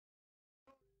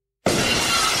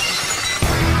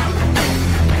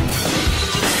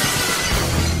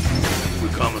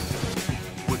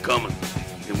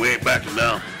We ain't backing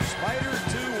down. Spider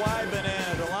 2 wide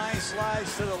banana. The line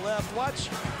slides to the left. Watch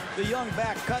the young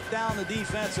back cut down the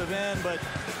defensive end, but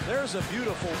there's a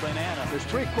beautiful banana. There's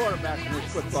 3 quarterbacks in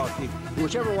this football team.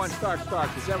 Whichever one starts.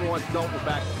 Whichever one don't, we'll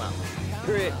back them up.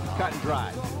 Period. Cut and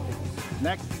dry.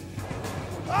 Next.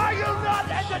 Are you not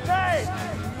entertained?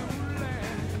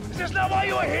 Is this not why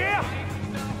you are here?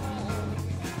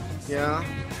 Yeah,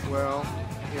 well,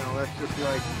 you know, that's just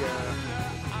like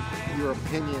your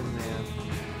opinion, man.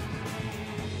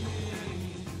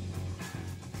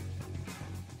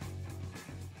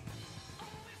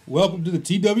 Welcome to the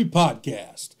TW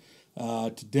Podcast.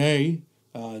 Today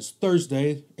is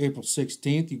Thursday, April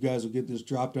 16th. You guys will get this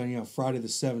dropped on you on Friday the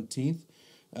 17th.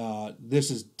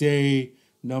 This is day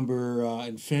number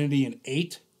infinity and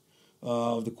 8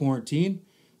 of the quarantine.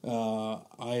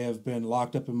 I have been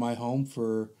locked up in my home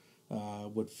for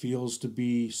what feels to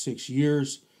be 6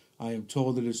 years. I am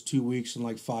told that it's 2 weeks and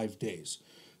like 5 days.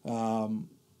 You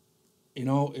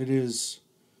know, it is...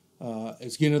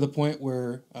 it's getting to the point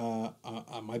where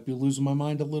I might be losing my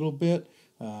mind a little bit.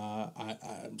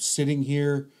 I'm sitting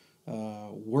here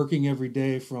working every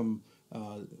day from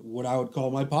what I would call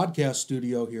my podcast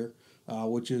studio here,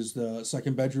 which is the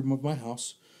second bedroom of my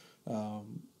house,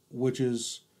 which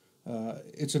is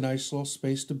it's a nice little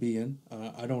space to be in.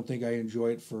 I don't think I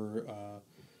enjoy it for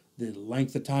the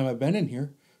length of time I've been in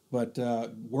here, but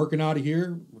working out of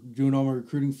here, doing all my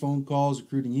recruiting phone calls,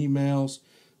 recruiting emails,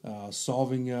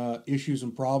 solving issues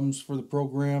and problems for the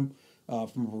program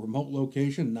from a remote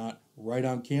location, not right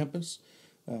on campus.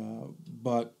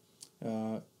 But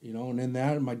you know, and in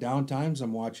that, in my downtimes,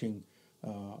 I'm watching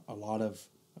a lot of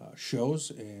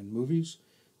shows and movies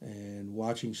and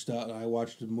watching stuff. I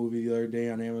watched a movie the other day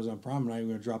on Amazon Prime. I'm not even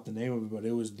going to drop the name of it, but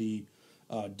it was the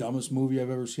dumbest movie I've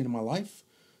ever seen in my life.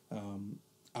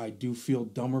 I do feel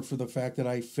dumber for the fact that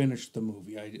I finished the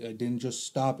movie. I didn't just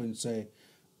stop and say,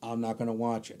 I'm not going to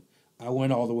watch it. I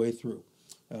went all the way through.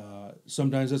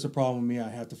 Sometimes that's a problem with me. I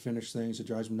have to finish things. It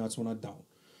drives me nuts when I don't.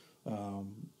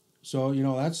 So you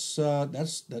know, that's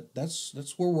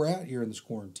where we're at here in this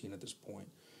quarantine at this point.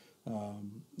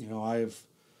 You know, I've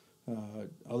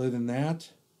other than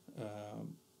that,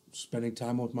 spending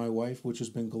time with my wife, which has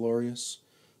been glorious.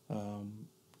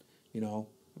 You know,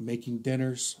 making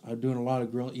dinners. I'm doing a lot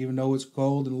of grilling, even though it's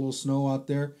cold and a little snow out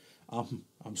there.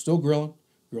 I'm still grilling.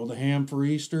 Grilled a ham for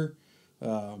Easter.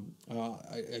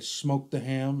 I smoked the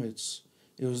ham.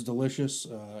 It was delicious.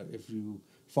 If you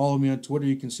follow me on Twitter,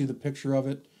 you can see the picture of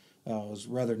it. It was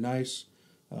rather nice.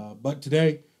 But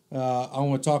today, I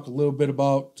want to talk a little bit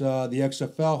about the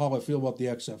XFL, how I feel about the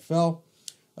XFL.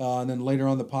 And then later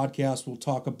on the podcast, we'll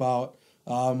talk about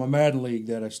my Madden League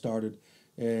that I started.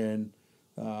 And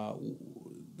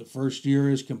the first year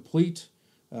is complete.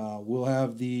 We'll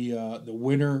have the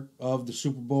winner of the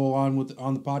Super Bowl on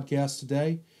the podcast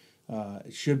today.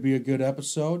 It should be a good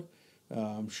episode.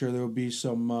 I'm sure there will be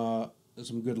some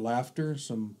good laughter,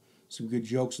 some good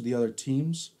jokes of the other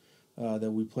teams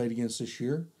that we played against this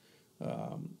year.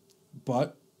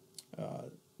 But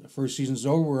the first season's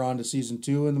over. We're on to season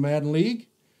 2 in the Madden League,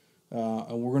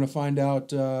 and we're going to find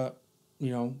out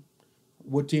you know,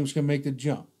 what teams can make the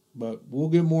jump. But we'll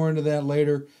get more into that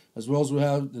later, as well as we'll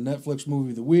have the Netflix movie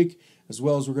of the week, as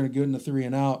well as we're going to get into 3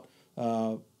 and out.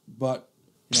 But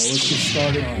you know, let's get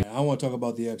started. All right, I want to talk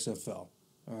about the XFL. All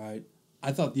right,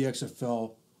 I thought the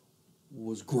XFL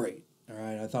was great. All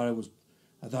right, I thought it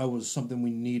was something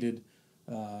we needed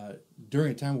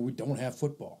during a time where we don't have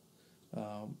football.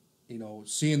 You know,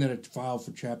 seeing that it filed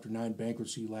for Chapter 9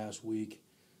 bankruptcy last week,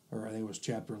 or I think it was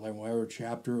Chapter 11, whatever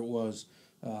chapter it was.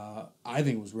 I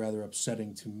think it was rather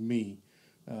upsetting to me,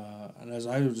 and as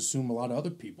I would assume a lot of other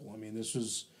people. I mean, this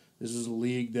was a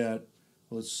league that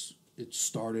it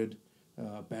started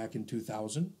back in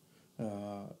 2000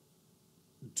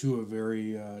 to a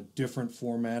very different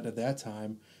format at that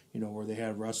time. You know, where they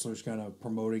had wrestlers kind of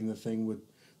promoting the thing with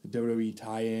the WWE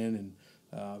tie-in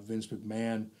and Vince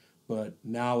McMahon, but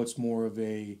now it's more of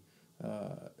a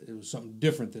it was something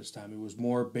different this time. It was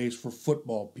more based for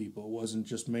football people. It wasn't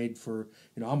just made for,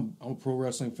 you know, I'm a pro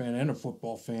wrestling fan and a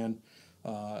football fan.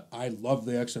 I love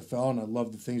the XFL and I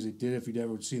love the things they did. If you've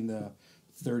ever seen the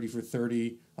 30 for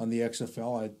 30 on the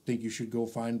XFL, I think you should go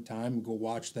find time and go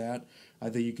watch that. I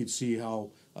think you could see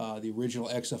how the original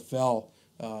XFL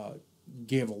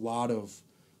gave a lot of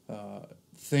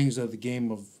things that the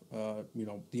game of, you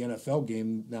know, the NFL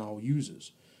game now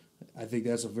uses. I think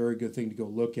that's a very good thing to go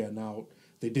look at. Now,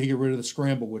 they did get rid of the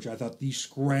scramble, which I thought the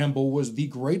scramble was the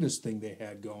greatest thing they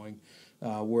had going,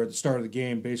 where at the start of the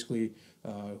game, basically,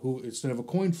 who instead of a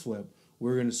coin flip,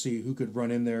 we're going to see who could run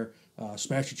in there,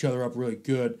 smash each other up really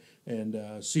good,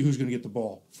 and see who's going to get the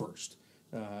ball first.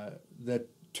 that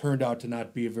turned out to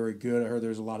not be very good. I heard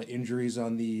there's a lot of injuries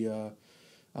on the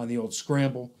old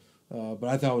scramble, but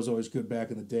I thought it was always good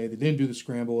back in the day. They didn't do the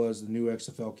scramble as the new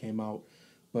XFL came out,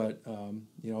 but the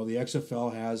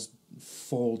XFL has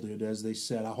folded, as they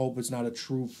said. I hope it's not a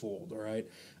true fold. All right,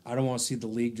 I don't want to see the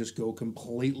league just go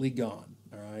completely gone.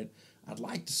 All right, I'd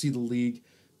like to see the league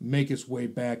make its way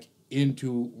back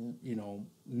into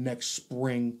next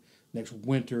spring, next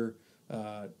winter,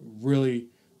 really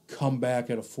come back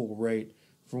at a full rate.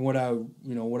 From what I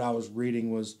was reading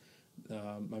was,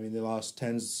 they lost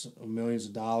tens of millions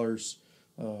of dollars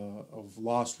of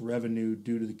lost revenue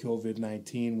due to the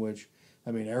COVID-19, which,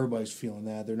 everybody's feeling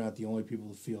that. They're not the only people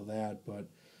to feel that, but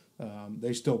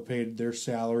they still paid their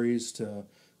salaries to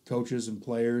coaches and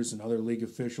players and other league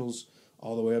officials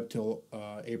all the way up till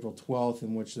April 12th,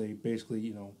 in which they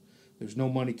basically, there's no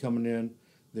money coming in,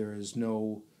 there is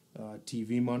no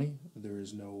TV money, there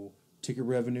is no ticket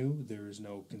revenue, there is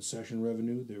no concession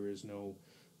revenue, there is no,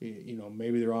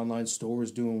 maybe their online store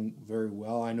is doing very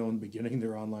well. I know in the beginning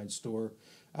their online store,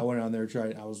 I went on there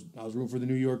I was rooting for the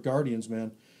New York Guardians,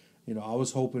 man. I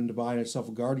was hoping to buy myself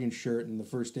a Guardian shirt, and the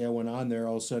first day I went on there,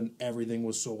 all of a sudden everything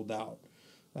was sold out.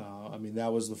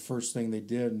 That was the first thing they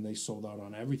did, and they sold out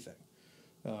on everything.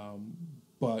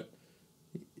 But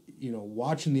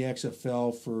watching the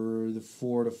XFL for the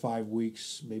 4 to 5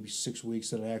 weeks, maybe 6 weeks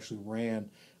that I actually ran,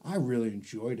 I really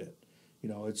enjoyed it.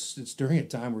 It's during a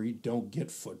time where you don't get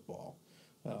football.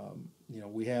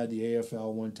 We had the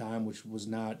AFL one time, which was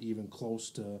not even close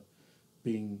to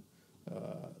being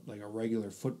like a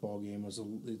regular football game.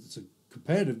 It's a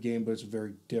competitive game, but it's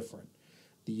very different.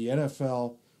 The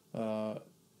NFL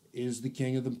is the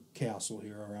king of the castle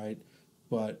here, all right?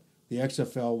 But the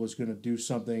XFL was going to do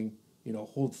something,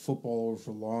 hold football over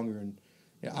for longer. And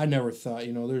I never thought,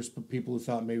 there's people who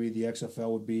thought maybe the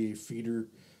XFL would be a feeder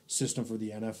system for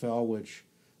the NFL, which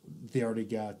they already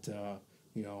got, the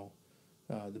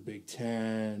Big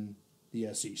Ten,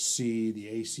 the SEC, the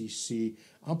ACC.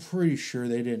 I'm pretty sure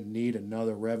they didn't need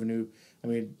another revenue.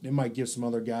 They might give some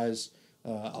other guys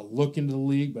a look into the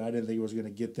league, but I didn't think it was going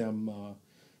to get them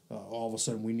all of a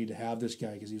sudden we need to have this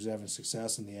guy because he was having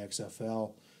success in the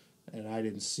XFL. And I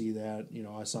didn't see that.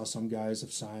 I saw some guys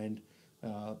have signed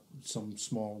some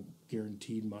small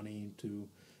guaranteed money to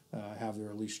have their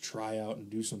at least try out and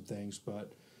do some things.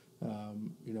 But,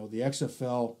 the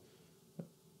XFL,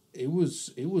 it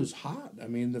was hot.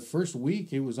 The first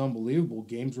week, it was unbelievable.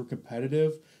 Games were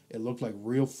competitive. It looked like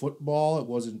real football. It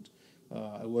wasn't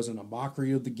a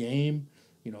mockery of the game.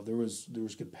 There was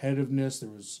competitiveness. There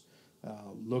was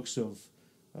looks of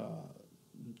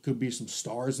could be some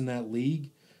stars in that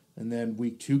league. And then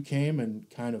week 2 came and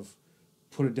kind of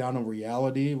put it down on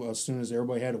reality. As soon as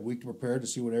everybody had a week to prepare to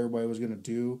see what everybody was going to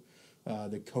do,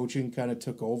 the coaching kind of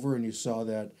took over, and you saw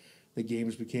that the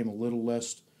games became a little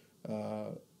less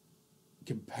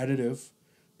competitive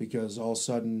because all of a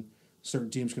sudden certain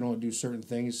teams can only do certain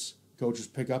things. Coaches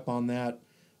pick up on that.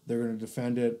 They're going to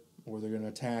defend it or they're going to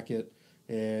attack it.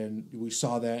 And we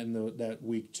saw that in that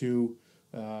week 2.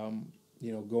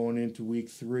 Going into week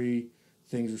 3,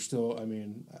 things are still,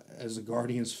 as a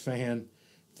Guardians fan,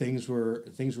 things were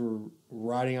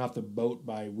riding off the boat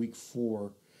by week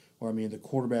 4. Or, the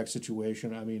quarterback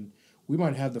situation. We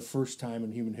might have the first time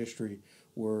in human history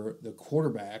where the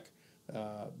quarterback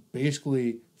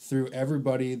basically threw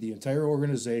everybody, the entire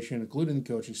organization, including the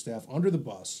coaching staff, under the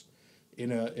bus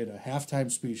in a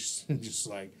halftime speech, just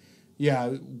like,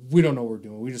 yeah, we don't know what we're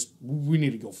doing. We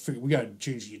need to go we got to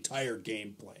change the entire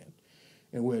game plan.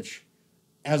 In which,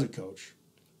 as a coach,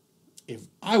 if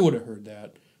I would have heard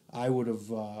that, I would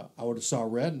have saw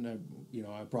red, and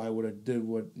I probably would have did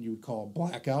what you would call a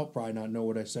blackout, probably not know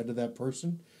what I said to that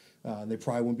person. They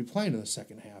probably wouldn't be playing in the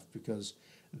second half because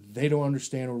they don't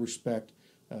understand or respect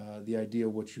the idea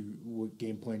of what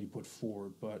game plan you put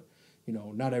forward. But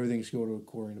not everything's going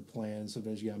according to plan.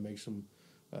 Sometimes you got to make some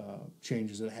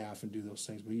changes at half and do those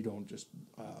things, but you don't just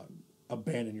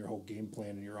abandon your whole game plan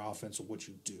and your offense of what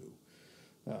you do.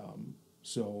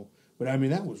 But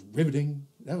that was riveting.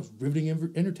 That was riveting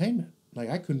entertainment. Like,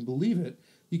 I couldn't believe it.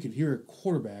 You could hear a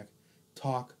quarterback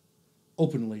talk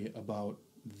openly about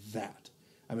that.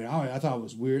 I thought it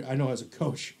was weird. I know as a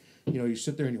coach, you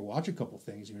sit there and you watch a couple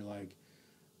things and you're like,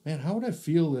 man, how would I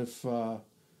feel if I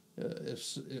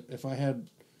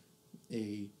had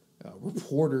a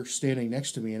reporter standing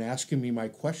next to me and asking me my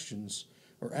questions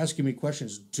or asking me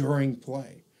questions during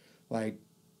play? Like,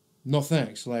 no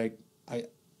thanks. Like,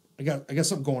 I got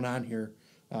something going on here.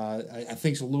 I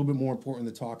think it's a little bit more important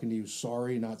than talking to you.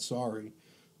 Sorry, not sorry.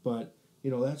 But,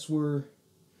 that's where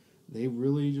they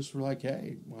really just were like,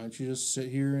 hey, why don't you just sit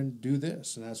here and do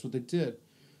this? And that's what they did.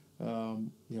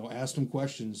 asked him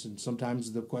questions, and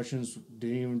sometimes the questions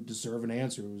didn't even deserve an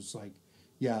answer. It was like,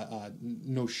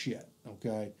 no shit,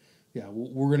 okay? Yeah,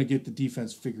 we're going to get the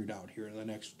defense figured out here in the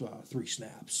next 3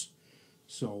 snaps.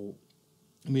 So,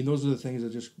 I mean, those are the things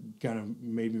that just kind of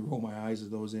made me roll my eyes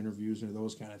at those interviews and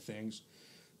those kind of things.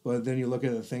 But then you look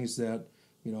at the things that,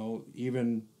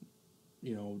 even,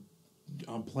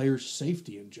 on players'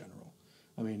 safety in general.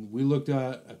 I mean, we looked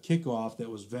at a kickoff that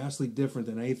was vastly different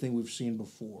than anything we've seen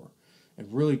before,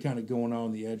 and really kind of going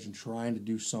on the edge and trying to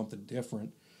do something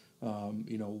different.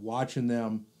 Watching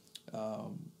them,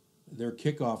 their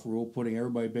kickoff rule, putting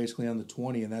everybody basically on the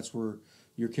 20, and that's where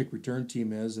your kick return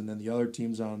team is, and then the other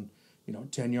team's on,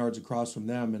 10 yards across from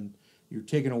them, and you're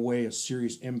taking away a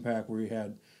serious impact where you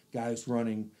had guys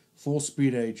running full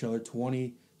speed at each other,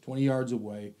 20 yards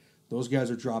away. Those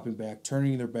guys are dropping back,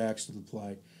 turning their backs to the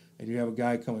play, and you have a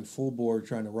guy coming full board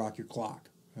trying to rock your clock.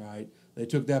 All right, they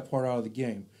took that part out of the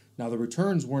game. Now the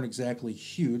returns weren't exactly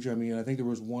huge. I mean, I think there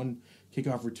was one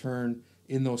kickoff return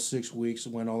in those 6 weeks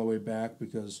that went all the way back,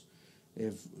 because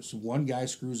if one guy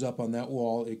screws up on that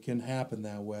wall, it can happen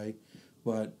that way.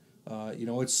 But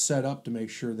it's set up to make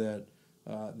sure that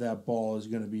that ball is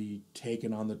going to be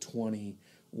taken on the 20,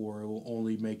 or it will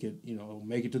only make it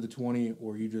to the 20,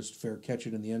 or you just fair catch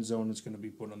it in the end zone. It's going to be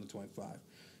put on the 25.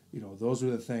 Those are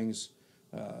the things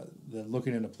that,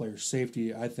 looking into player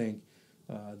safety, I think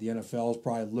the NFL's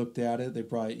probably looked at it. They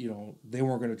probably, they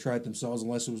weren't going to try it themselves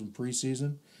unless it was in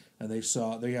preseason, and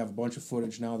they have a bunch of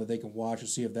footage now that they can watch and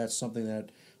see if that's something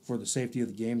that, for the safety of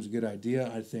the game, is a good idea.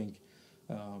 I think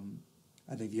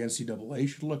the NCAA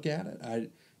should look at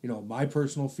it. My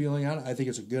personal feeling on it, I think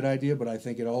it's a good idea, but I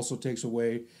think it also takes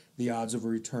away the odds of a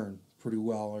return pretty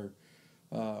well. Or,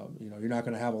 you're not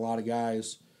going to have a lot of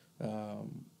guys,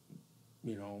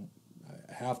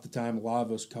 half the time, a lot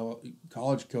of us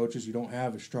college coaches, you don't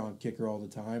have a strong kicker all the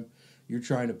time. You're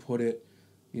trying to put it,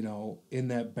 in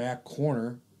that back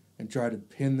corner and try to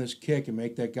pin this kick and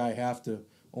make that guy have to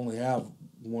only have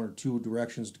 1 or 2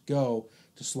 directions to go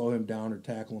to slow him down or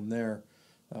tackle him there.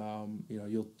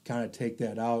 You'll kind of take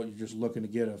that out. You're just looking to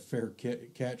get a fair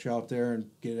catch out there and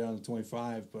get it on the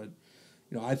 25. But,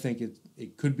 I think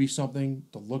it could be something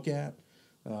to look at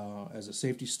as a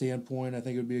safety standpoint. I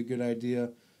think it would be a good idea.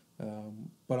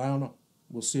 But I don't know.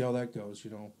 We'll see how that goes.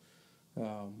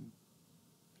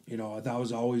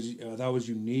 That was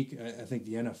unique. I think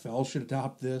the NFL should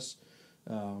adopt this.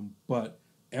 But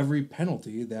every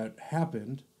penalty that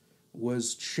happened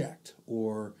was checked,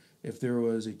 or if there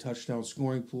was a touchdown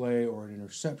scoring play or an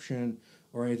interception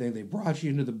or anything, they brought you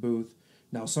into the booth.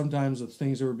 Now, sometimes the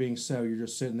things that were being said, you're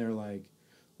just sitting there like,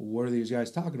 what are these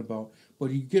guys talking about? But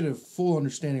you get a full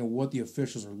understanding of what the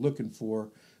officials are looking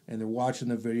for, and they're watching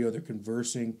the video, they're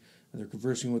conversing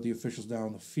with the officials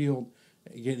down the field.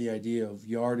 You get the idea of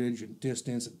yardage and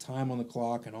distance and time on the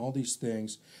clock and all these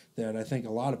things that I think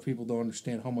a lot of people don't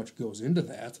understand how much goes into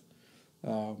that.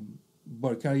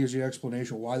 But it kind of gives you an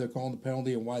explanation of why they're calling the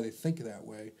penalty and why they think that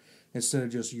way, instead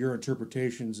of just your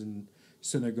interpretations and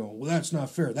sitting there going, well, that's not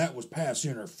fair. That was pass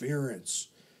interference.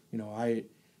 I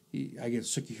get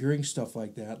sick of hearing stuff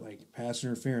like that, like pass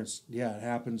interference. Yeah, it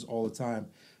happens all the time.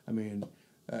 I mean,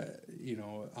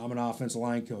 I'm an offensive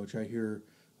line coach. I hear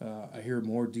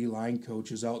more D-line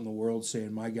coaches out in the world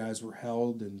saying my guys were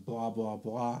held and blah, blah,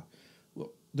 blah.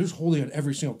 Well, there's holding on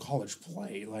every single college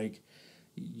play. Like,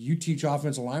 you teach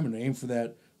offensive linemen to aim for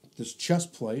this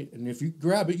chest plate, and if you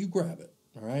grab it, you grab it,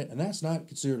 all right? And that's not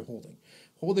considered holding.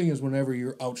 Holding is whenever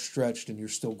you're outstretched and you're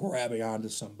still grabbing onto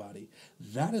somebody.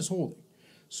 That is holding.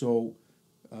 So,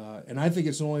 and I think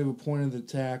it's only a point of the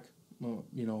attack,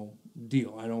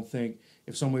 deal. I don't think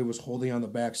if somebody was holding on the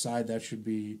backside, that should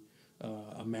be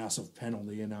a massive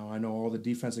penalty. And now I know all the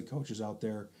defensive coaches out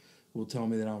there will tell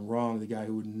me that I'm wrong. The guy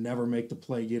who would never make the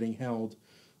play getting held,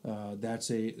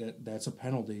 that's a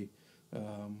penalty.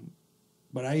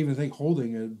 But I even think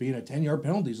holding, being a 10-yard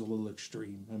penalty, is a little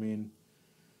extreme. I mean,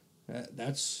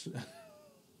 that's...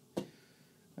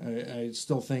 I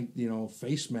still think,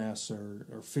 face masks are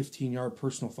 15-yard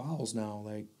personal fouls now.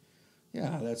 Like,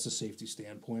 yeah, that's a safety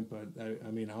standpoint, but I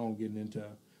don't get into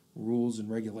rules and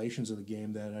regulations of the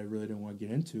game that I really didn't want to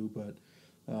get into. But,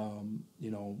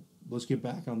 let's get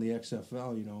back on the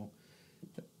XFL.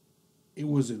 It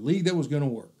was a league that was going to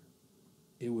work.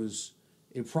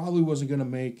 It probably wasn't going to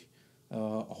make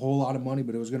a whole lot of money,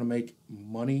 but it was going to make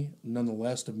money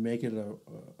nonetheless to make it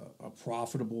a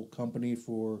profitable company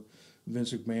for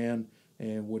Vince McMahon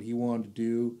and what he wanted to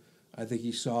do. I think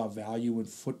he saw value in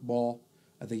football.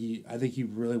 I think he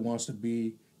really wants to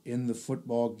be in the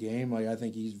football game. Like, I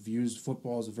think he views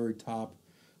football as a very top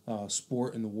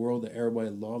sport in the world that everybody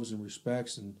loves and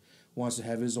respects. And wants to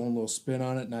have his own little spin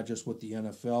on it, not just what the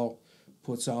NFL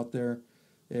puts out there.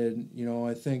 And,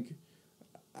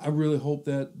 I really hope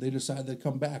that they decide to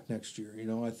come back next year.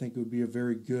 I think it would be a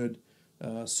very good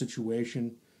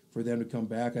situation for them to come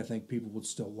back. I think people would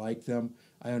still like them.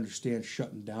 I understand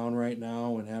shutting down right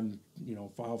now and having,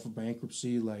 file for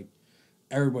bankruptcy. Like,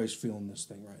 everybody's feeling this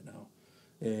thing right now.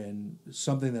 And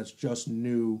something that's just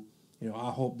new,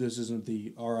 I hope this isn't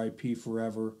the RIP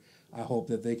forever. I hope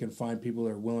that they can find people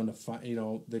that are willing to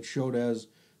find, that showed as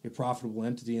a profitable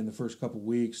entity in the first couple of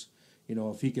weeks.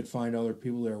 If he could find other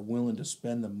people that are willing to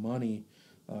spend the money,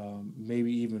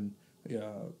 maybe even,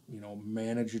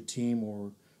 manage a team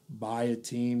or buy a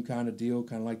team kind of deal,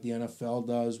 kind of like the NFL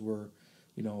does, where,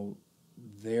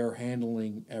 they're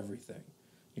handling everything.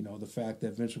 The fact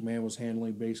that Vince McMahon was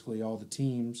handling basically all the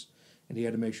teams, and he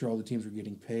had to make sure all the teams were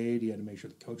getting paid. He had to make sure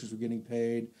the coaches were getting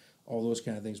paid. All those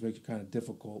kind of things make it kind of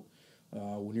difficult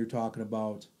when you're talking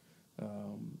about,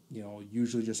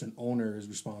 usually just an owner is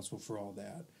responsible for all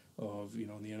that. Of in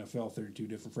the NFL, 32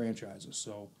 different franchises.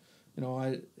 So,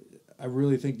 I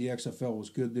really think the XFL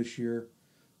was good this year.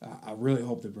 I really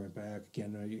hope they bring it back.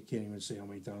 Again, I can't even say how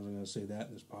many times I'm going to say that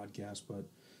in this podcast, but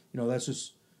that's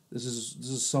just this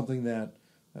is something that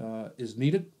is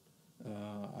needed.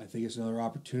 I think it's another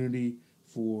opportunity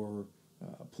for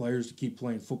players to keep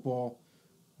playing football.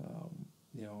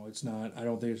 It's not. I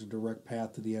don't think it's a direct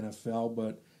path to the NFL,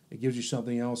 but it gives you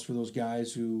something else for those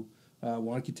guys who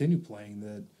want to continue playing.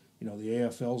 That the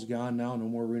AFL's gone now, no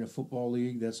more Arena Football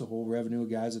League. That's a whole revenue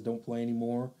of guys that don't play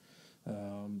anymore.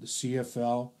 The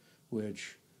CFL,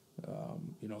 which,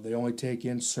 they only take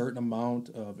in certain amount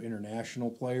of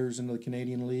international players into the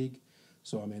Canadian League.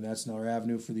 So, that's another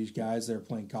avenue for these guys that are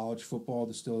playing college football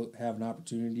to still have an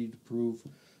opportunity to prove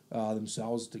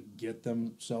themselves, to get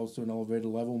themselves to an elevated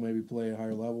level, maybe play at a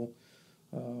higher level.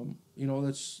 It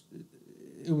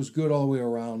was good all the way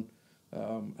around.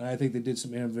 And I think they did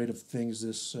some innovative things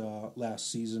this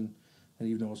last season, and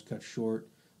even though it was cut short,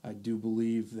 I do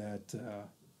believe that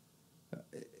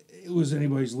it was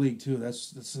anybody's league too.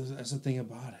 That's the thing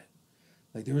about it.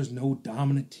 Like, there was no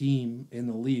dominant team in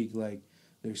the league. Like,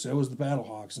 they said it was the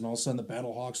Battlehawks, and all of a sudden the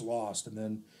Battlehawks lost, and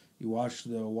then you watch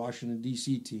the Washington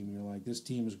D.C. team, and you're like, this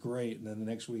team is great, and then the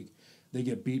next week they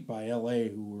get beat by L.A.,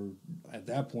 who were at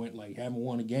that point like haven't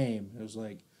won a game. It was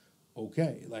like,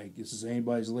 okay, like, this is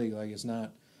anybody's league. Like, it's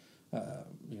not,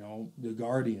 the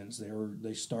Guardians.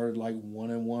 They started like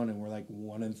 1-1 and were like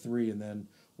 1-3 and then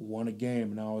won a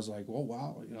game. And I was like, oh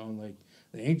wow, like,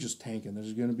 they ain't just tanking. They're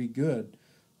going to be good.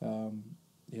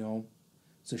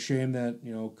 It's a shame that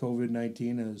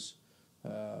COVID-19 has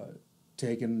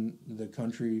taken the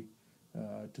country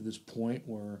to this point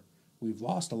where we've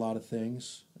lost a lot of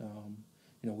things.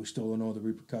 We still don't know the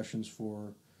repercussions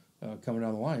for coming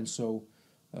down the line. So.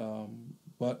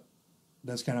 But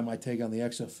that's kind of my take on the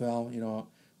XFL.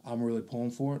 I'm really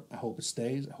pulling for it. I hope it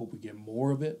stays. I hope we get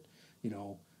more of it.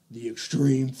 The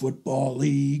Extreme Football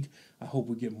League. I hope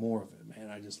we get more of it, man.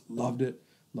 I just loved it.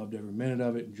 Loved every minute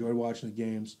of it. Enjoyed watching the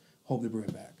games. Hope they bring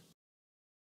it back.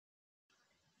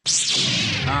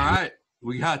 All right.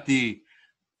 We got the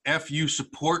FU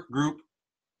support group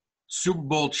Super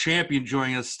Bowl champion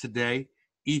joining us today,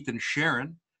 Ethan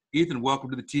Charon. Ethan, welcome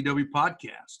to the TW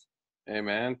podcast. Hey,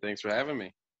 man. Thanks for having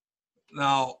me.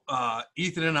 Now,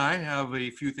 Ethan and I have a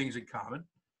few things in common.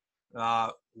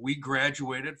 We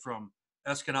graduated from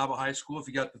Escanaba High School. If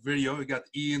you got the video, you got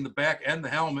the E in the back and the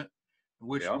helmet,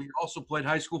 which we also played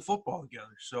high school football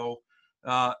together. So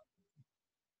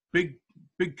big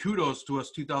kudos to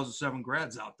us 2007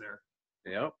 grads out there.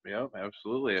 Yep,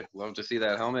 absolutely. I'd love to see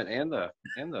that helmet and the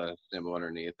symbol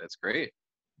underneath. That's great.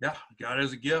 Yeah, got it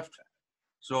as a gift.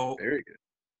 So very good.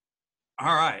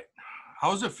 All right.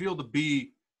 How does it feel to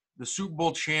be the Super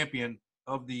Bowl champion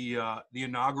of the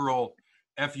inaugural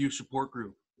FU support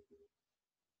group?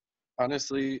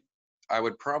 Honestly, I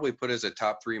would probably put it as a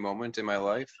top 3 moment in my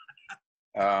life.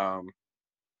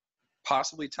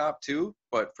 Possibly top 2,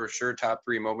 but for sure top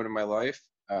 3 moment in my life.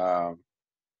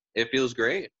 It feels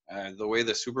great. The way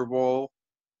the Super Bowl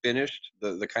finished,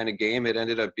 the kind of game it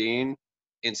ended up being,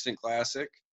 instant classic.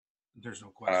 There's no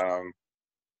question.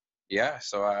 Yeah,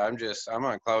 so I'm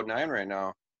on cloud 9 right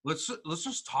now. Let's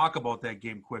just talk about that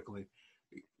game quickly.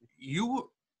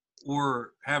 You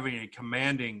were having a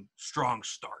commanding, strong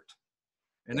start,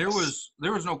 and there was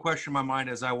no question in my mind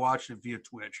as I watched it via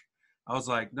Twitch. I was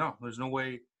like, no, there's no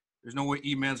way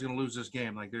E-Man's gonna lose this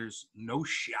game. Like, there's no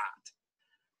shot.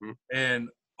 Mm-hmm. And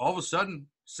all of a sudden,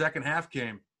 second half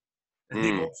came, and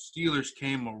the old Steelers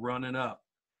came running up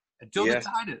until they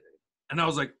tied it, and I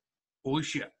was like, holy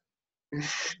shit.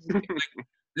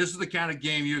 This is the kind of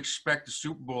game you expect the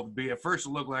Super Bowl to be. At first, it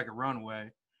looked like a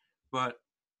runaway, but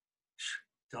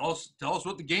tell us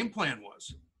what the game plan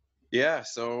was. Yeah,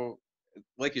 so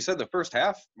like you said, the first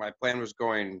half, my plan was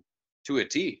going to a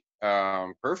T.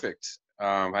 Perfect.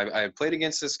 I played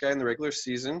against this guy in the regular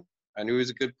season. I knew he was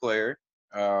a good player.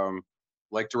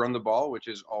 Like to run the ball, which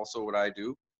is also what I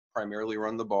do, primarily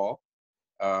run the ball.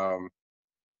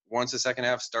 Once the second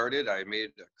half started, I made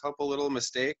a couple little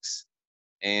mistakes,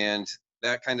 and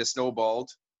that kind of snowballed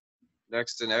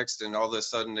next to next, and all of a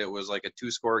sudden it was like a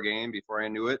 2-score game before I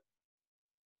knew it.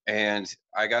 And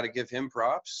I got to give him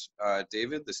props,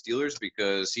 David, the Steelers,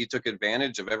 because he took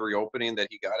advantage of every opening that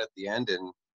he got at the end.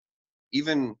 And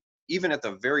even at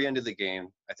the very end of the game,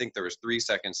 I think there was 3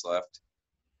 seconds left.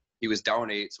 He was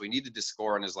down 8, so he needed to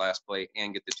score on his last play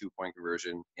and get the 2-point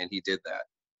conversion, and he did that.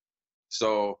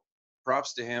 So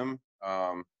props to him.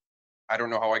 I don't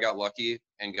know how I got lucky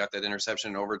and got that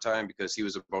interception in overtime because he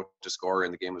was about to score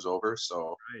and the game was over.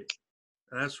 So right.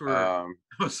 That's where I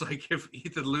was like, if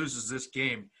Ethan loses this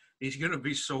game, he's going to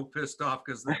be so pissed off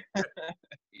because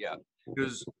yeah.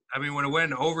 Because I mean, when it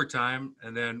went into overtime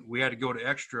and then we had to go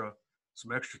to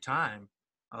some extra time,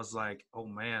 I was like, oh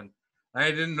man,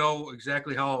 I didn't know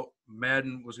exactly how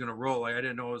Madden was going to roll. Like, I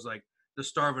didn't know it was like the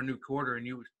start of a new quarter and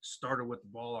you started with the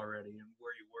ball already and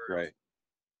where you were. Right.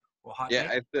 Well,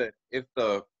 yeah. If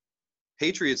the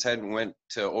Patriots hadn't went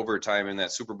to overtime in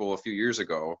that Super Bowl a few years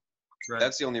ago, right.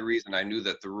 That's the only reason I knew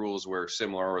that the rules were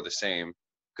similar or the same.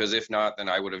 Because if not, then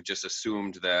I would have just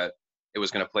assumed that it was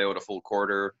going to play out a full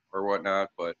quarter or whatnot.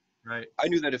 But right. I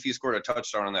knew that if he scored a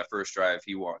touchdown on that first drive,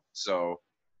 he won. So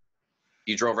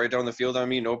he drove right down the field on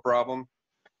me, no problem.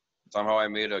 Somehow I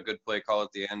made a good play call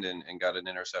at the end and got an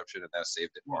interception, and that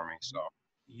saved it for me. So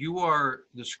you are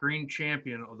the screen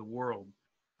champion of the world.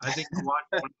 I think when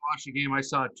I watched the game, I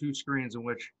saw 2 screens in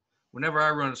which whenever I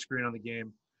run a screen on the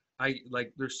game,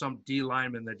 there's some D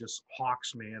lineman that just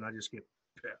hawks me and I just get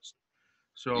pissed.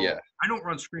 So yeah. I don't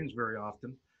run screens very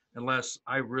often unless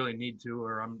I really need to,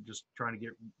 or I'm just trying to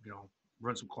get,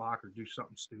 run some clock or do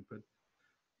something stupid.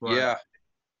 But yeah,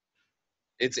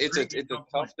 it's a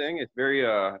tough thing. It's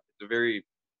a very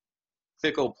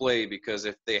fickle play because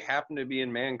if they happen to be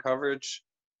in man coverage,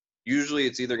 usually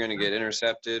it's either going to get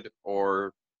intercepted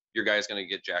or your guy's going to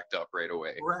get jacked up right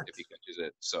away. Correct. If he catches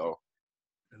it. So.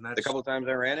 And the couple of times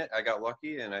I ran it, I got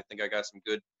lucky, and I think I got some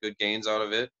good gains out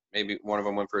of it. Maybe one of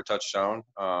them went for a touchdown.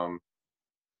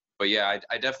 But yeah,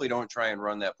 I definitely don't try and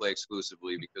run that play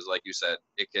exclusively because, like you said,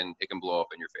 it can blow up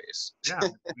in your face. Yeah,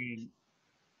 I mean,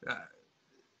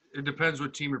 it depends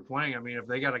what team you're playing. I mean, if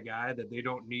they got a guy that they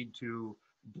don't need to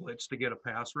blitz to get a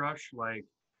pass rush, like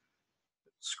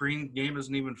screen game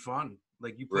isn't even fun.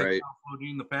 Like you play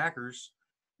offloading the Packers,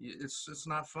 it's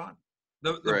not fun.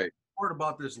 The part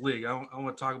about this league, I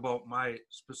want to talk about my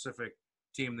specific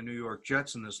team, the New York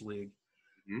Jets in this league.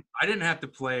 Mm-hmm. I didn't have to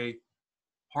play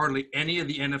hardly any of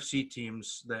the NFC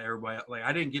teams that everybody like.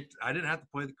 I didn't have to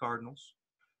play the Cardinals.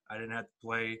 I didn't have to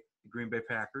play the Green Bay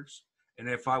Packers, and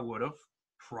if I would have,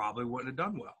 probably wouldn't have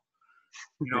done well.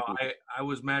 I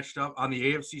was matched up on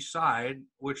the AFC side,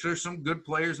 which there's some good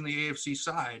players in the AFC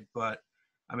side, but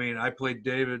I mean, I played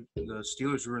David. The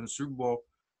Steelers were in the Super Bowl.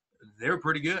 They were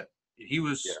pretty good. He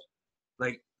was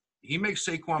like, he makes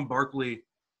Saquon Barkley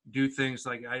do things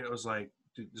like I was like,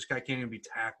 dude, this guy can't even be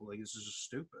tackled. Like, this is just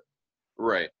stupid.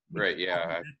 Right.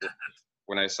 Yeah.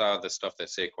 When I saw the stuff that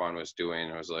Saquon was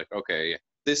doing, I was like, okay,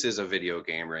 this is a video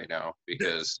game right now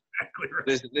because exactly right.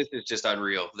 This is just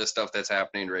unreal. The stuff that's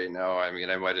happening right now. I mean,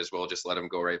 I might as well just let him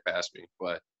go right past me.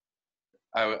 But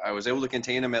I was able to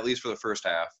contain him at least for the first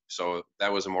half, so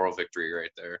that was a moral victory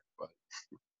right there. But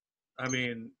I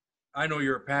mean, I know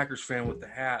you're a Packers fan with the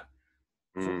hat.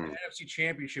 For the NFC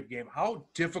Championship game, how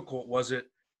difficult was it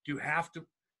to have to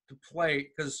play?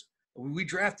 Because we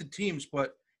drafted teams,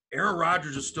 but Aaron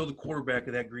Rodgers is still the quarterback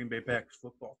of that Green Bay Packers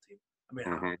football team. I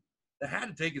mean, that had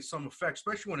to take some effect,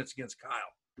 especially when it's against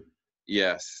Kyle.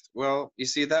 Yes. Well, you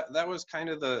see, that was kind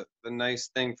of the nice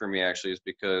thing for me, actually, is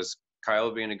because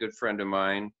Kyle being a good friend of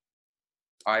mine,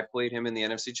 I played him in the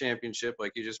NFC Championship,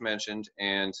 like you just mentioned,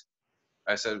 and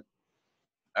I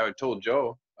told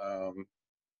Joe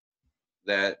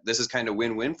that this is kind of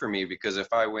win-win for me because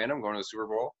if I win, I'm going to the Super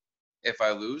Bowl. If I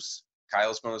lose,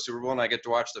 Kyle's going to the Super Bowl, and I get to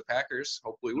watch the Packers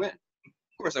hopefully win.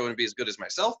 Of course, I wouldn't be as good as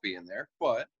myself being there,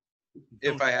 but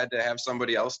if I had to have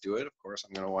somebody else do it, of course,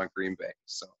 I'm going to want Green Bay.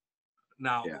 So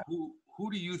now,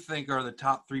 who do you think are the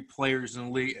top 3 players in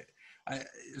the league?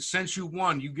 Since you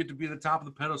won, you get to be the top of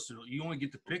the pedestal. You only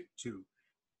get to pick 2.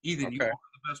 Ethan, you are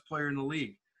the best player in the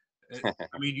league.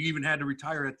 I mean, you even had to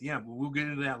retire at the end, but we'll get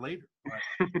into that later.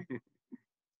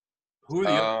 Who are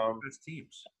the other best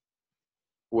teams?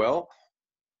 Well,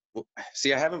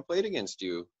 see, I haven't played against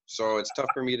you, so it's tough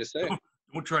for me to say.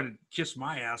 Don't try to kiss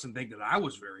my ass and think that I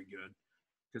was very good,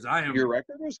 because I am. Your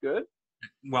record was good.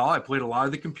 Well, I played a lot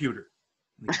of the computer.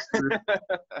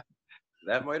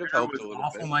 That might have helped was a little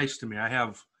awful bit. nice to me.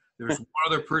 There's one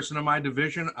other person in my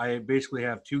division. I basically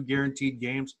have 2 guaranteed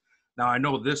games. Now, I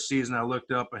know this season I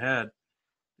looked up ahead.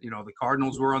 The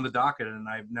Cardinals were on the docket, and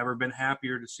I've never been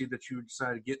happier to see that you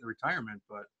decided to get in retirement.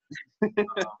 But,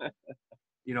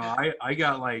 I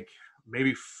got like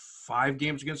maybe 5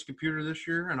 games against the computer this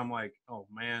year, and I'm like, oh,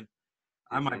 man,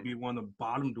 I might be one of the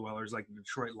bottom dwellers like the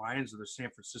Detroit Lions or the San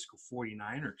Francisco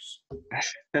 49ers.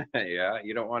 Yeah,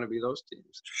 you don't want to be those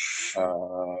teams.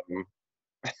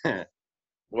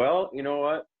 Well, you know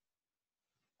what?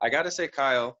 I got to say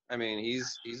Kyle. I mean,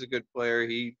 he's a good player.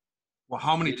 Well,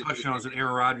 how many touchdowns did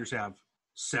Aaron Rodgers have?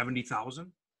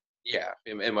 70,000? Yeah,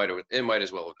 it might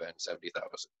as well have been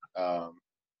 70,000.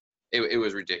 It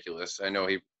was ridiculous. I know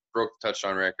he broke the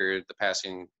touchdown record, the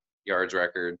passing yards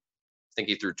record. I think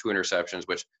he threw 2 interceptions,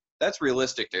 which that's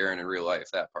realistic to Aaron in real life,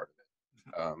 that part of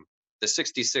it. The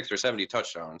 66 or 70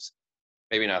 touchdowns,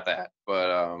 maybe not that.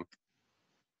 But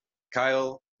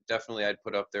Kyle, definitely I'd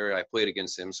put up there. I played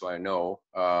against him, so I know.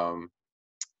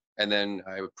 And then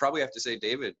I would probably have to say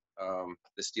David, the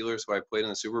Steelers, who I played in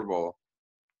the Super Bowl.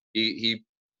 He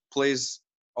plays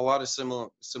a lot of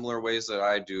similar ways that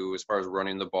I do as far as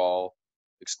running the ball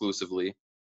exclusively.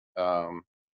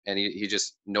 And he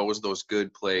just knows those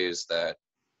good plays that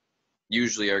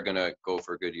usually are going to go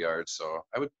for good yards. So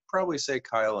I would probably say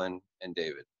Kyle and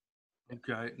David.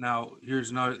 Okay. Now, here's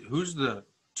another. Who's the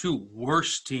 2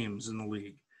 worst teams in the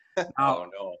league? Now, Oh,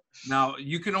 no. Now,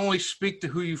 you can only speak to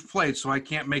who you've played, so I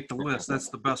can't make the list. That's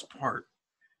the best part.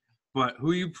 But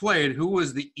who you played, who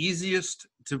was the easiest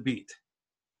to beat?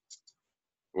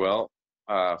 Well,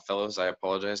 fellows, I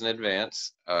apologize in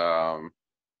advance. I'd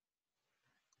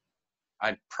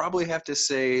probably have to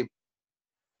say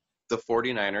the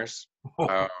 49ers.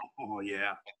 Oh,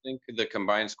 yeah. I think the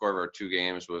combined score of our 2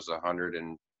 games was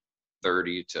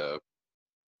 130 to,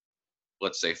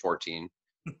 let's say, 14.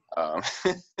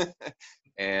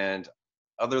 And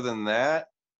other than that,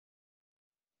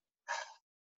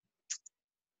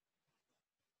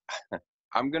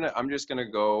 I'm just gonna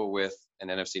go with an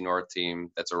NFC North team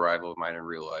that's a rival of mine in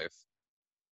real life,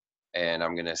 and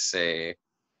I'm gonna say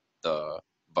the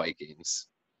Vikings.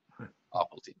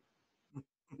 Awful team.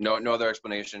 No other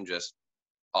explanation, just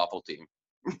awful team.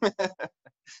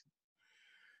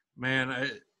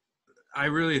 Man, I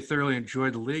really thoroughly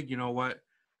enjoyed the league. You know what?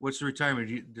 What's the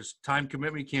retirement? Just time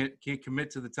commitment? Can't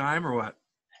commit to the time, or what?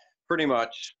 Pretty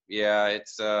much, yeah.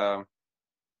 It's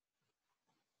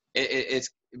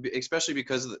especially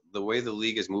because of the way the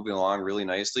league is moving along really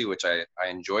nicely, which I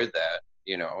enjoyed that.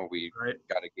 We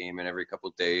got a game in every couple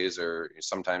of days or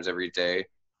sometimes every day.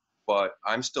 But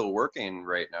I'm still working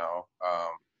right now.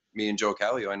 Me and Joe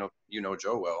Callio, I know you know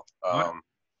Joe well.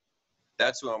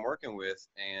 That's who I'm working with,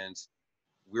 and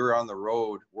we're on the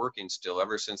road working still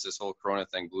ever since this whole Corona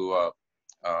thing blew up.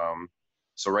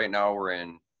 So right now we're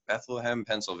in Bethlehem,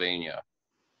 Pennsylvania,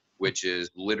 which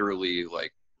is literally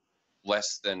like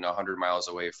less than 100 miles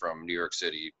away from New York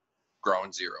City,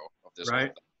 ground zero of this whole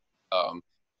thing.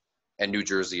 And New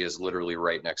Jersey is literally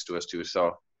right next to us too.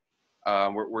 So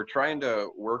we're trying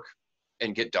to work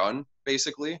and get done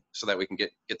basically so that we can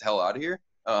get the hell out of here.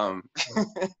 And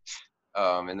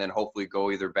then hopefully go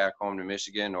either back home to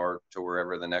Michigan or to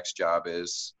wherever the next job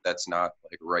is that's not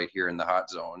like right here in the hot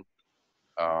zone.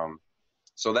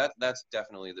 So that's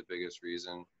definitely the biggest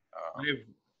reason.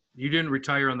 You didn't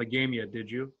retire on the game yet, did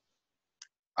you?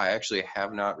 I actually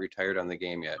have not retired on the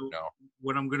game yet, no.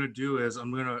 What I'm going to do is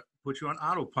I'm going to put you on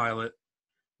autopilot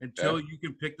until you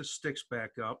can pick the sticks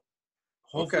back up.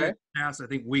 Hopefully past, I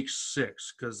think, week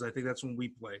 6, because I think that's when we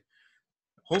play.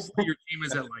 Hopefully your team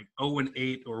is at like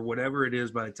 0-8 or whatever it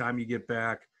is by the time you get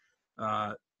back.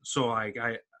 So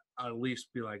I at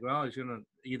least be like, well, he's going to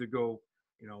either go,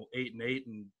 8-8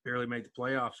 and barely make the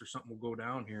playoffs, or something will go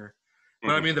down here.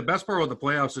 But I mean, the best part about the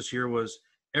playoffs this year was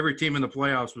every team in the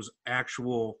playoffs was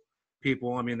actual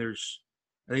people. I mean, I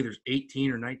think there's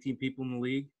 18 or 19 people in the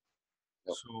league.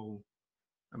 Yep. So,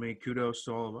 I mean, kudos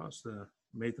to all of us that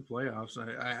made the playoffs.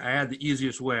 I had the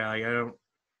easiest way.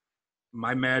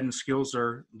 My Madden skills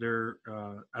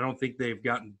I don't think they've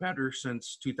gotten better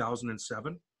since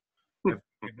 2007. They've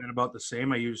been about the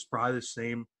same. I used probably the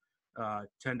same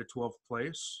 10 to 12th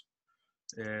place.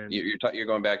 And you're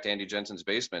going back to Andy Jensen's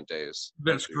basement days.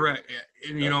 That's correct.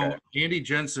 And, Andy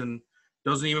Jensen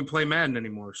doesn't even play Madden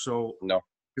anymore. So, no.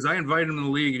 Because I invited him in the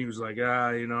league, and he was like,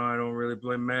 I don't really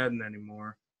play Madden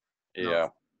anymore. Yeah.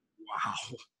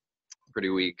 Wow. Pretty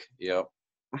weak. Yep.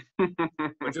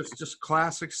 But just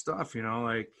classic stuff,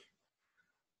 like,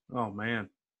 oh man,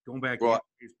 going back Well, to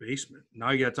his basement.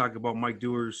 Now you got to talk about Mike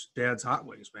Dewar's dad's hot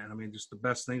wings, man. I mean, just the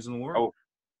best things in the world.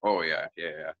 oh yeah.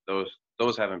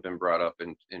 Those haven't been brought up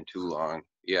in too long.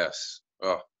 Yes.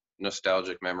 Oh,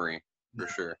 nostalgic memory for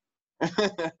sure.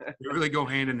 They really go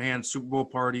hand in hand. Super Bowl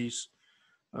parties.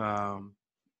 Oh,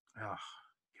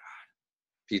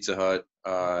 Pizza Hut,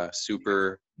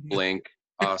 super blink,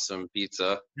 awesome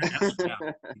pizza.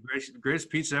 Greatest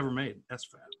pizza ever made. That's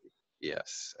fat.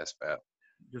 Yes, that's fat.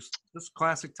 Just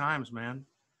classic times, man.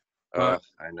 But,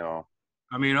 I know.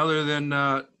 I mean, other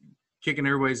than kicking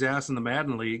everybody's ass in the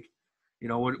Madden League,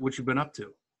 what you been up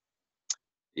to?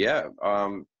 Yeah.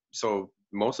 So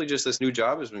mostly just this new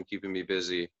job has been keeping me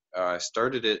busy. I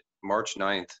started it March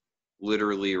 9th,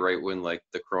 literally right when like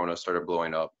the Corona started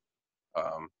blowing up.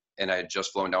 And I had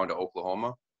just flown down to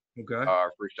Oklahoma. Okay.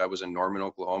 First I was in Norman,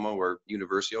 Oklahoma, where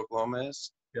University of Oklahoma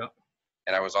is. Yeah.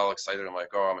 And I was all excited. I'm like,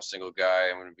 oh, I'm a single guy.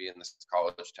 I'm going to be in this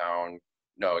college town,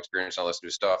 experience all this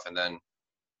new stuff. And then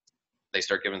they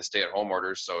start giving the stay-at-home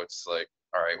orders. So it's like,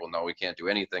 all right, well, no, we can't do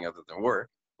anything other than work.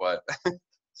 But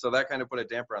so that kind of put a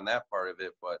damper on that part of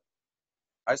it. But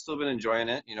I've still been enjoying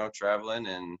it, traveling.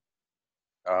 And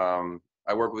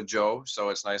I work with Joe. So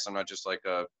it's nice. I'm not just like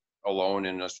alone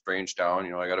in a strange town.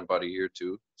 I got a buddy here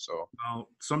too. So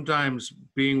sometimes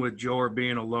being with Joe or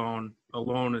being alone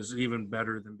is even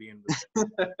better than being with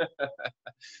him.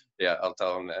 Yeah, I'll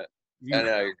tell him that. And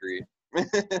I agree.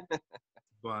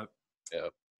 But yeah.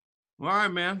 Well, all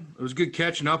right, man. It was good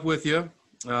catching up with you.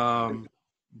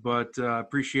 But I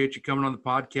appreciate you coming on the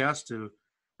podcast.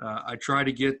 I try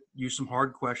to get you some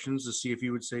hard questions to see if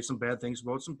you would say some bad things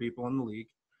about some people in the league,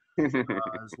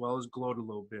 as well as gloat a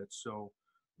little bit. So,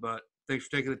 but thanks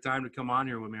for taking the time to come on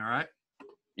here with me. All right.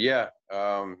 Yeah.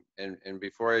 And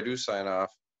before I do sign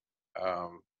off,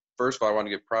 first of all, I want to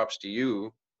give props to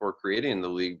you for creating the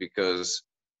league, because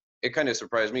it kind of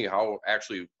surprised me how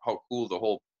cool the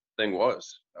whole thing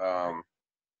was.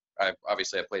 I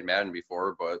played Madden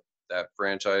before, but that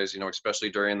franchise, especially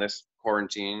during this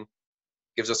quarantine,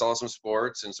 gives us all some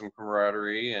sports and some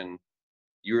camaraderie, and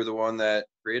you were the one that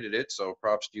created it. So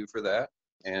props to you for that.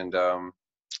 And,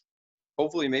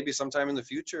 hopefully maybe sometime in the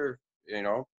future,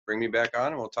 bring me back on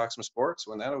and we'll talk some sports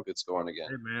when that gets going again.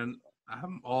 Hey man,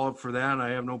 I'm all up for that. I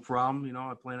have no problem.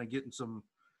 I plan on getting some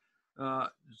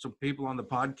people on the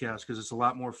podcast, because it's a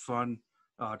lot more fun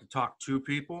to talk to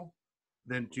people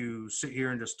than to sit here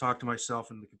and just talk to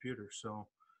myself in the computer. So,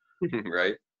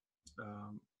 right.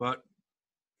 But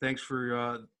thanks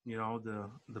for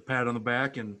the pat on the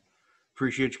back, and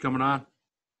appreciate you coming on.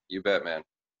 You bet, man.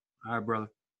 All right, brother.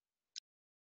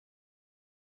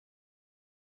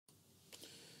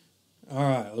 All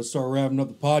right, let's start wrapping up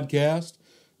the podcast.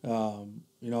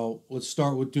 Let's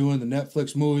start with doing the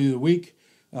Netflix movie of the week.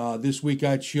 This week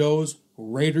I chose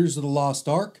Raiders of the Lost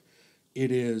Ark. It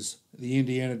is the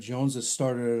Indiana Jones that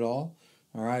started it all.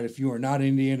 All right, if you are not an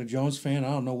Indiana Jones fan, I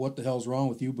don't know what the hell's wrong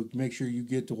with you, but make sure you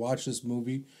get to watch this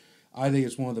movie. I think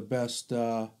it's one of the best.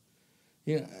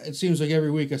 It seems like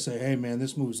every week I say, hey, man,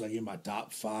 this movie's like in my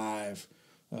top 5.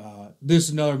 This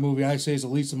is another movie I say is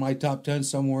at least in my top 10,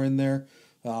 somewhere in there.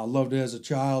 Loved it as a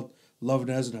child, loved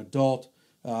it as an adult.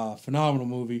 Phenomenal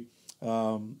movie.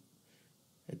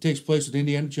 It takes place with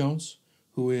Indiana Jones,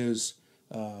 who is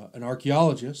an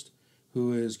archaeologist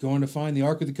who is going to find the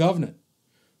Ark of the Covenant.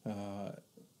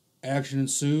 Action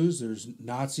ensues. There's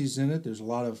Nazis in it. There's a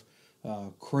lot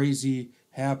of crazy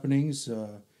happenings.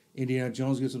 Indiana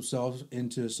Jones gets himself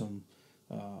into some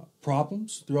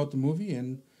problems throughout the movie,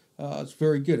 and it's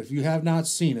very good. If you have not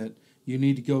seen it, you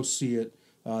need to go see it.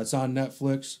 It's on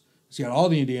Netflix. It's got all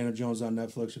the Indiana Jones on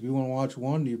Netflix. If you want to watch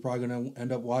one, you're probably going to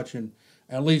end up watching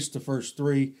at least the first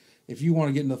 3. If you want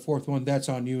to get into the 4th one, that's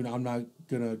on you, and I'm not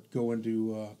going to go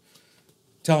into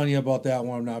telling you about that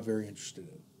one. I'm not very interested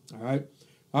in. All right?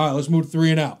 All right, let's move to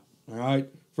 3 and out. All right?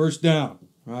 First down.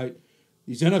 All right?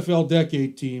 These NFL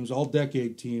decade teams, all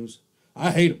decade teams,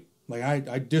 I hate them. Like,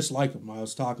 I dislike them. I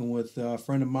was talking with a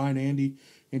friend of mine, Andy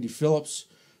Phillips,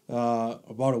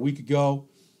 about a week ago.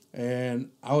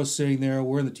 And I was sitting there,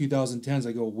 we're in the 2010s.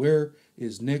 I go, where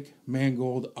is Nick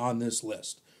Mangold on this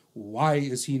list? Why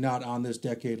is he not on this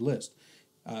decade list?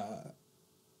 And,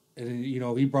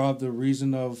 he brought up the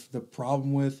reason of the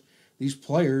problem with these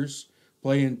players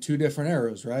playing 2 different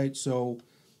eras, right? So,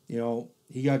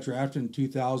 he got drafted in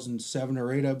 2007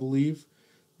 or 8, I believe.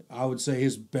 I would say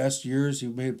his best years, he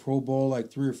made Pro Bowl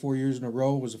like 3 or 4 years in a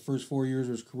row. It was the first 4 years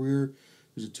of his career.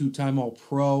 He was a 2-time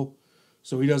All-Pro.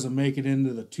 So he doesn't make it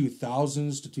into the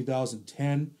 2000s to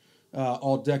 2010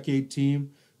 all-decade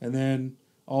team. And then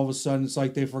all of a sudden it's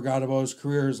like they forgot about his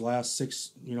career, his last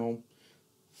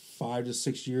 5 to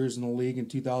 6 years in the league in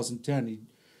 2010.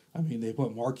 They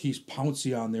put Marquise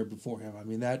Pouncey on there before him.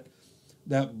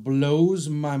 That blows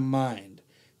my mind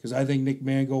because I think Nick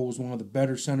Mangold was one of the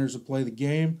better centers to play the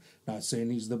game. Not saying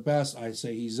he's the best. I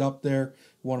say he's up there.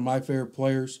 One of my favorite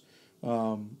players.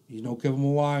 He's no Kevin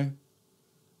Mawai,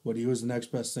 but he was the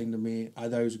next best thing to me. I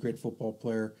thought he was a great football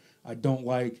player. I don't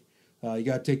like, you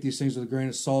got to take these things with a grain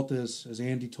of salt, as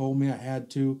Andy told me I had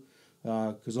to,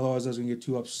 because otherwise I was going to get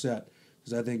too upset.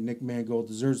 Because I think Nick Mangold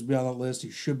deserves to be on that list.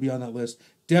 He should be on that list.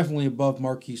 Definitely above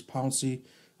Marquise Pouncey.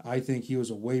 I think he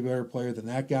was a way better player than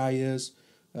that guy is.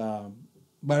 But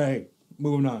hey,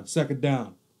 moving on. Second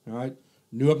down. All right.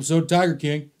 New episode of Tiger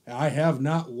King. I have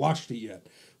not watched it yet,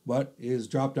 but it is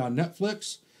dropped on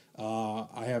Netflix.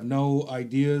 I have no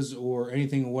ideas or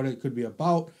anything on what it could be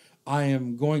about. I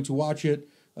am going to watch it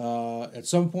at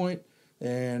some point,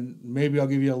 and maybe I'll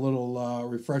give you a little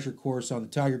refresher course on the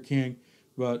Tiger King,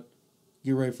 but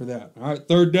get ready for that. All right,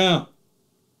 third down.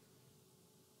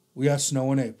 We got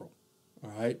snow in April.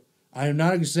 All right. I am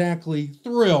not exactly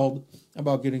thrilled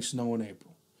about getting snow in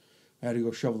April. I had to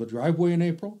go shovel the driveway in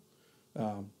April.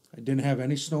 I didn't have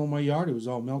any snow in my yard. It was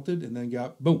all melted, and then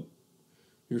got, boom,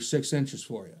 here's 6 inches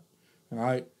for you. All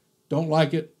right. Don't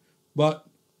like it, but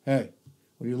hey,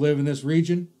 when you live in this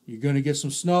region, you're going to get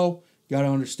some snow. You got to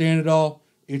understand it all.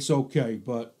 It's okay.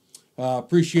 But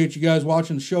appreciate you guys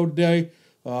watching the show today.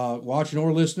 Watching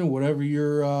or listening, whatever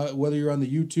whether you're on the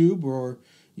YouTube or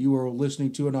you are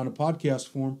listening to it on a podcast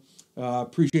form.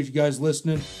 Appreciate you guys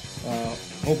listening.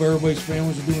 Hope everybody's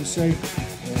families are doing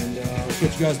safe, and I'll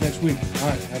catch you guys next week. All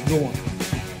right, have a good one.